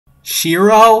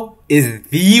Shirou is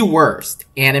the worst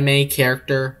anime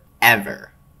character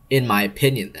ever. In my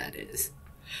opinion, that is.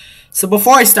 So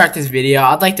before I start this video,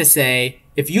 I'd like to say,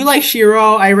 if you like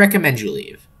Shirou, I recommend you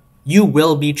leave. You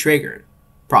will be triggered.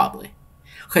 Probably.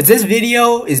 Because this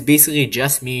video is basically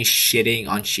just me shitting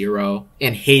on Shirou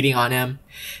and hating on him.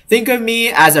 Think of me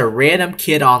as a random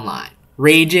kid online,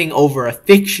 raging over a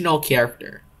fictional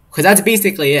character. Because that's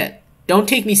basically it. Don't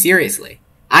take me seriously.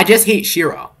 I just hate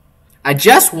Shirou. I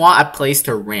just want a place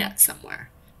to rant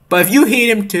somewhere. But if you hate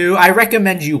him too, I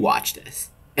recommend you watch this.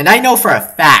 And I know for a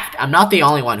fact, I'm not the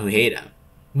only one who hate him.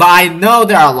 But I know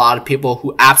there are a lot of people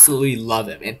who absolutely love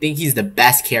him and think he's the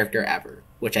best character ever,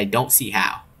 which I don't see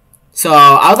how. So,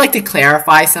 I would like to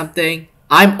clarify something.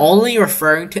 I'm only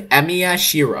referring to Emiya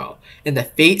Shirou in the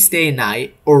Fate Stay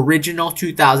Night original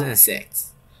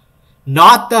 2006.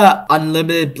 Not the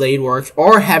Unlimited Blade Works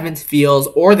or Heaven's Feels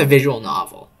or the visual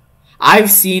novel.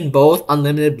 I've seen both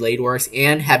Unlimited Blade Works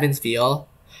and Heaven's Feel,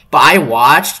 but I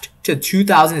watched to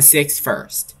 2006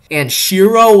 first, and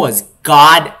Shirou was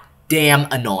goddamn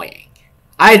annoying.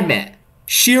 I admit,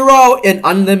 Shirou in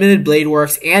Unlimited Blade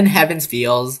Works and Heaven's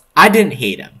Feels, I didn't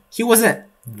hate him. He wasn't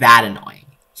that annoying.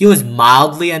 He was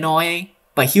mildly annoying,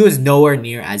 but he was nowhere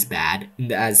near as bad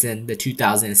as in the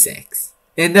 2006.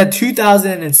 In the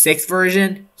 2006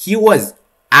 version, he was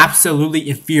absolutely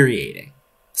infuriating.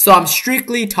 So I'm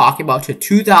strictly talking about the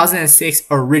 2006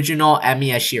 original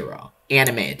Emiya Shirou,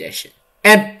 anime edition.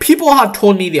 And people have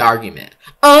told me the argument,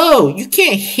 oh, you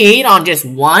can't hate on just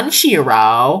one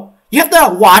Shirou. You have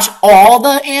to watch all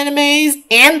the animes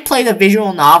and play the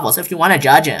visual novels if you want to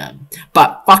judge him.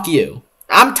 But fuck you.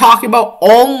 I'm talking about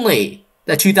only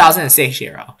the 2006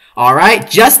 Shirou. Alright?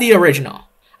 Just the original.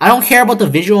 I don't care about the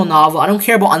visual novel. I don't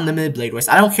care about Unlimited Blade Works.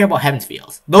 I don't care about Heaven's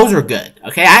Feels. Those are good.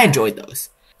 Okay? I enjoyed those.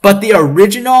 But the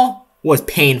original was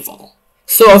painful.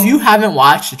 So if you haven't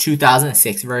watched the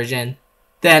 2006 version,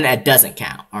 then it doesn't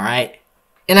count. Alright?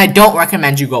 And I don't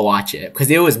recommend you go watch it because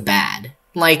it was bad.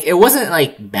 Like, it wasn't,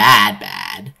 like,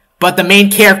 bad, but the main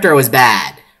character was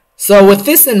bad. So with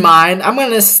this in mind, I'm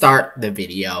gonna start the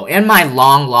video and my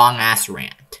long ass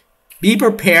rant. Be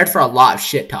prepared for a lot of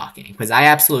shit talking, because I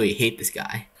absolutely hate this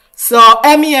guy. So,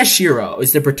 Emiya Shirou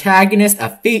is the protagonist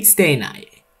of Fate Stay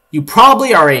Night. You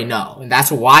probably already know, and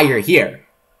that's why you're here.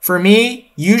 For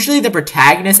me, usually the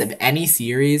protagonist of any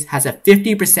series has a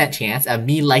 50% chance of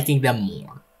me liking them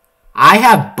more. I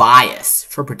have bias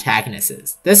for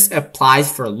protagonists. This applies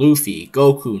for Luffy,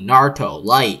 Goku, Naruto,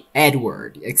 Light,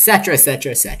 Edward, etc,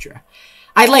 etc, etc.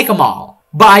 I like them all,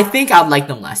 but I think I'd like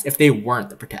them less if they weren't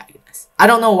the protagonist. I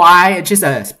don't know why, it's just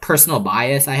a personal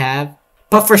bias I have.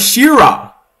 But for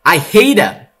Shirou, I hate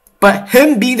him. But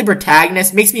him being the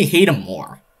protagonist makes me hate him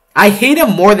more. I hate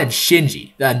him more than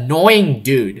Shinji, the annoying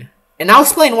dude. And I'll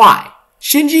explain why.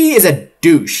 Shinji is a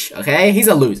douche, okay? He's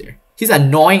a loser. He's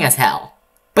annoying as hell.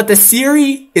 But the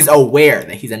series is aware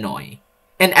that he's annoying,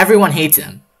 and everyone hates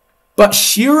him. But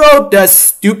Shirou does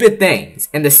stupid things,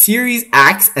 and the series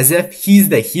acts as if he's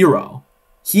the hero.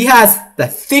 He has the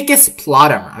thickest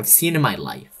plot armor I've seen in my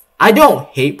life. I don't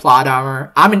hate plot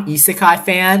armor. I'm an isekai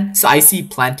fan, so I see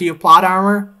plenty of plot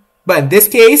armor. But in this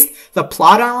case, the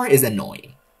plot armor is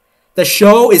annoying. The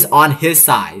show is on his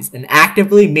side, and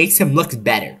actively makes him look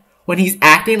better when he's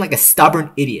acting like a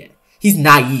stubborn idiot. He's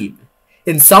naive.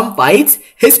 In some fights,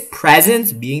 his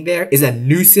presence being there is a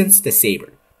nuisance to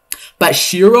Saber. But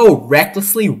Shirou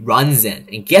recklessly runs in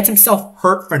and gets himself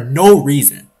hurt for no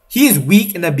reason. He is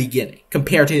weak in the beginning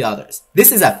compared to the others.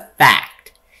 This is a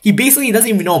fact. He basically doesn't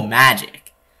even know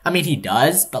magic. I mean, he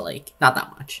does, but like, not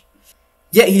that much.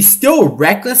 Yet he still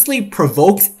recklessly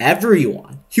provokes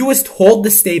everyone. He was told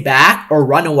to stay back or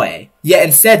run away, yet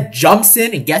instead jumps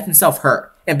in and gets himself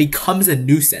hurt and becomes a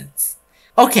nuisance.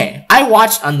 Okay, I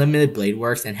watched Unlimited Blade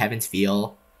Works and Heaven's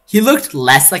Feel. He looked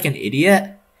less like an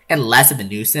idiot and less of a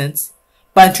nuisance.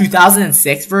 But in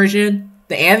 2006 version,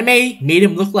 the anime made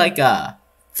him look like a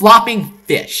flopping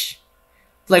fish.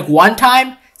 Like one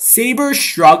time, Saber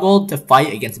struggled to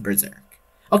fight against Berserk.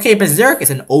 Okay, Berserk is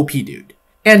an OP dude.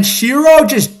 And Shirou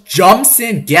just jumps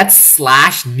in, gets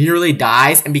slashed, nearly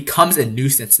dies, and becomes a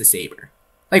nuisance to Saber.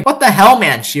 Like, what the hell,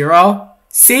 man, Shirou?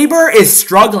 Saber is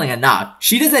struggling enough.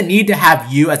 She doesn't need to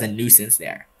have you as a nuisance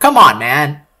there. Come on,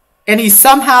 man. And he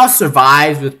somehow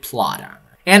survives with plot armor.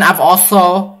 And I've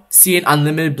also seen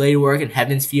Unlimited Blade Work and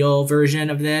Heaven's Feel version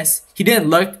of this. He didn't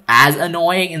look as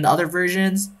annoying in the other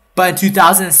versions. But in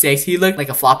 2006, he looked like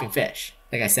a flopping fish,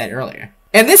 like I said earlier.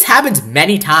 And this happens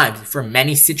many times for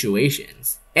many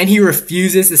situations. And he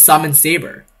refuses to summon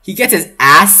Saber. He gets his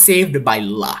ass saved by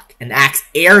luck and acts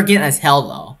arrogant as hell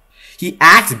though. He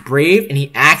acts brave and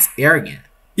he acts arrogant.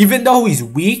 even though he's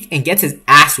weak and gets his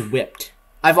ass whipped.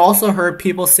 I've also heard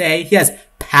people say he has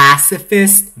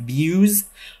pacifist views,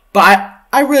 but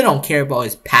I really don't care about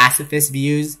his pacifist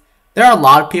views. There are a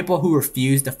lot of people who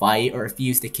refuse to fight or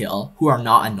refuse to kill who are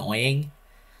not annoying.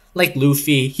 Like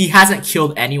Luffy, he hasn't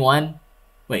killed anyone.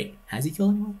 Wait, has he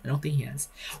killed anyone? I don't think he has.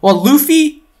 Well,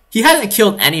 Luffy, he hasn't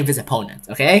killed any of his opponents,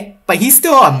 okay? But he's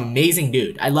still an amazing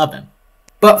dude. I love him.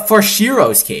 But for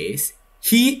Shirou's case,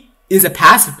 he is a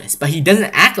pacifist, but he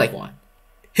doesn't act like one.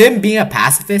 Him being a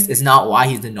pacifist is not why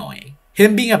he's annoying.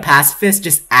 Him being a pacifist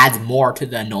just adds more to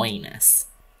the annoyingness.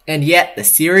 And yet, the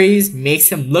series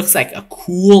makes him look like a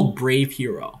cool, brave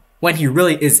hero, when he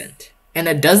really isn't. And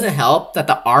it doesn't help that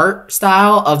the art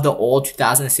style of the old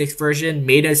 2006 version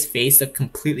made his face look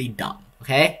completely dumb,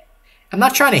 okay? I'm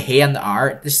not trying to hate on the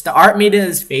art, just the art made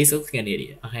his face look like an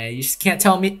idiot, okay? You just can't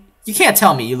tell me,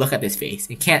 you look at this face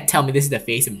and can't tell me this is the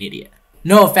face of an idiot.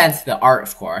 No offense to the art,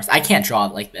 of course. I can't draw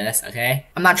it like this, okay?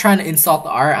 I'm not trying to insult the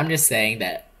art. I'm just saying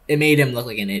that it made him look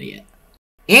like an idiot.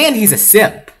 And he's a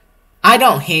simp. I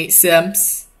don't hate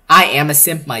simps. I am a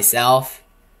simp myself.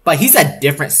 But he's a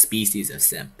different species of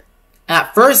simp.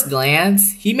 At first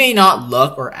glance, he may not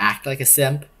look or act like a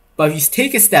simp, but if you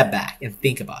take a step back and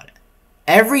think about it,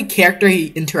 every character he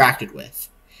interacted with,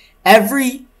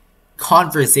 every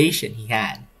conversation he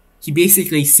had, he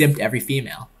basically simped every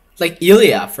female. Like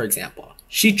Emiya, for example.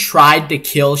 She tried to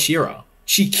kill Shirou.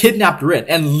 She kidnapped Rin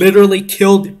and literally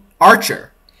killed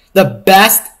Archer, the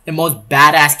best and most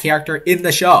badass character in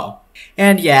the show.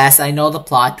 And yes, I know the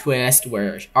plot twist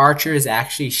where Archer is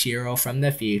actually Shirou from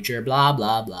the future, blah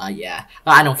blah blah, yeah.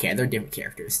 I don't care, they're different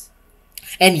characters.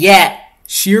 And yet,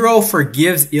 Shirou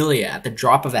forgives Emiya at the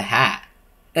drop of a hat.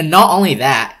 And not only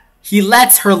that, he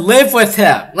lets her live with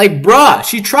him. Like, bruh,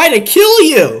 she tried to kill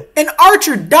you and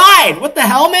Archer died. What the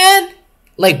hell, man?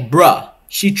 Like, bruh,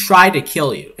 she tried to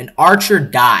kill you and Archer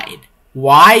died.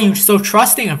 Why are you so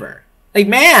trusting of her? Like,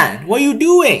 man, what are you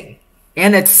doing?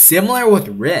 And it's similar with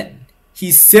Rin. He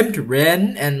simped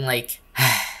Rin and like,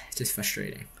 it's just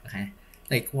frustrating, okay?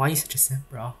 Like, why are you such a simp,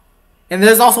 bro? And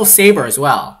there's also Saber as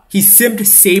well. He simped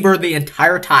Saber the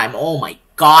entire time. Oh my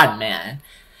god, man.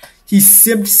 He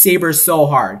simped Saber so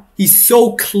hard. He's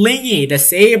so clingy to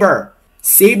Saber.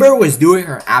 Saber was doing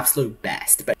her absolute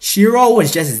best, but Shirou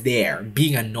was just there,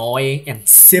 being annoying and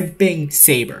simping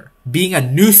Saber, being a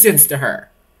nuisance to her.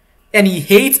 And he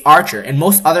hates Archer and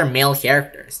most other male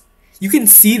characters. You can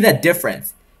see the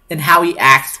difference in how he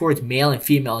acts towards male and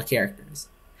female characters.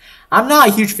 I'm not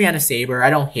a huge fan of Saber. I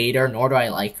don't hate her, nor do I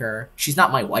like her. She's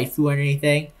not my waifu or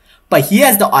anything. But he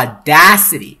has the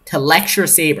audacity to lecture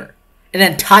Saber. An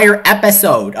entire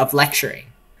episode of lecturing.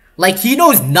 Like, he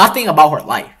knows nothing about her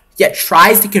life, yet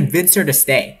tries to convince her to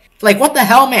stay. Like, what the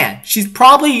hell, man? She's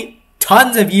probably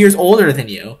tons of years older than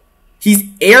you. He's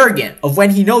arrogant of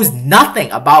when he knows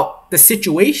nothing about the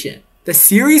situation. The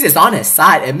series is on his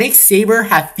side. It makes Saber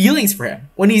have feelings for him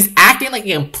when he's acting like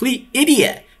a complete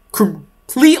idiot,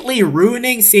 completely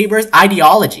ruining Saber's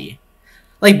ideology.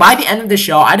 Like, by the end of the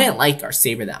show, I didn't like our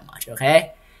Saber that much,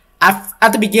 okay?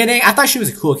 At the beginning, I thought she was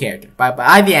a cool character, but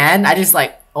by the end, I just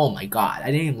like, oh my god, I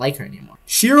didn't even like her anymore.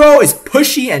 Shirou is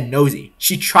pushy and nosy.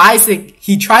 He tries to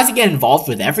get involved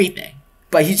with everything,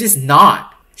 but he's just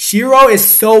not. Shirou is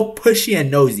so pushy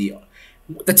and nosy.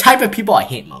 The type of people I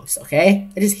hate most, okay?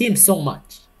 I just hate him so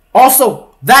much.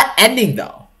 Also, that ending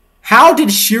though. How did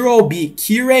Shirou beat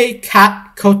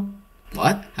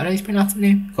what? How did I pronounce his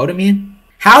name? Kotamine?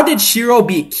 How did Shirou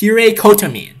beat Kirei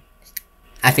Kotamine?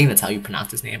 I think that's how you pronounce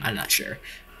his name. I'm not sure.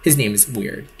 His name is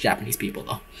weird. Japanese people,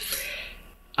 though.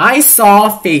 I saw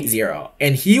Fate Zero,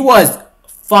 and he was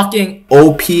fucking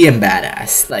OP and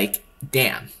badass. Like,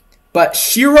 damn. But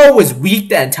Shirou was weak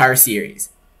the entire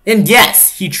series. And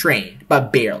yes, he trained,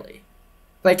 but barely.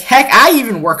 Like, heck, I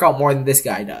even work out more than this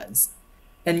guy does.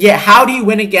 And yet, how do you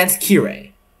win against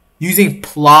Kirei? Using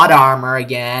plot armor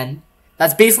again.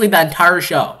 That's basically the entire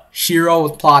show. Shirou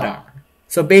with plot armor.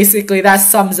 So basically, that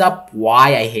sums up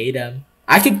why I hate him.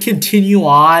 I could continue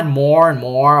on more and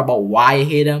more about why I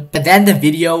hate him, but then the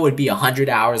video would be 100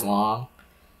 hours long.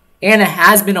 And it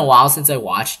has been a while since I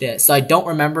watched it, so I don't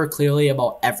remember clearly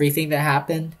about everything that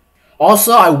happened.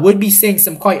 Also, I would be saying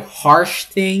some quite harsh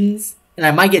things, and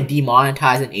I might get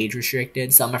demonetized and age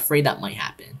restricted, so I'm afraid that might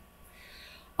happen.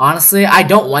 Honestly, I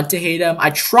don't want to hate him. I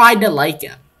tried to like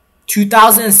him.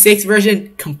 2006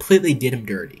 version completely did him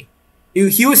dirty.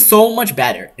 He was so much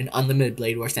better in Unlimited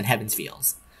Blade Works than Heaven's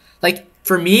Feels. Like,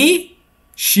 for me,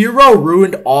 Shirou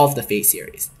ruined all of the Fate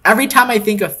series. Every time I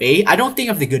think of Fate, I don't think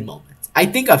of the good moments. I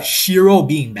think of Shirou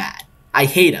being bad. I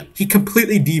hate him. He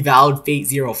completely devalued Fate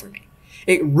Zero for me.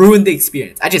 It ruined the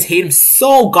experience. I just hate him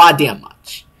so goddamn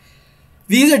much.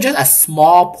 These are just a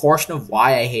small portion of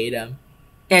why I hate him.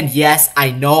 And yes,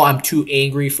 I know I'm too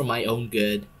angry for my own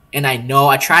good. And I know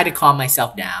I try to calm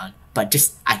myself down. But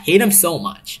just, I hate him so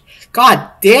much.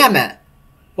 God damn it!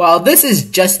 Well, this is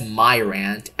just my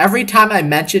rant. Every time I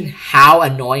mention how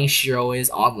annoying Shirou is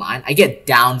online, I get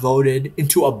downvoted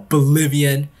into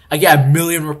oblivion. I get a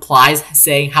million replies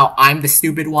saying how I'm the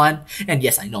stupid one. And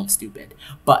yes, I know I'm stupid.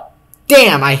 But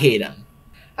damn, I hate him.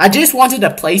 I just wanted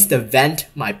a place to vent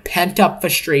my pent-up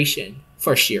frustration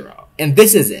for Shirou. And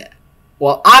this is it.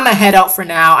 Well, I'ma head out for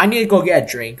now. I need to go get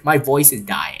a drink. My voice is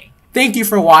dying. Thank you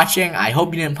for watching. I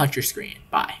hope you didn't punch your screen.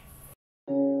 Bye.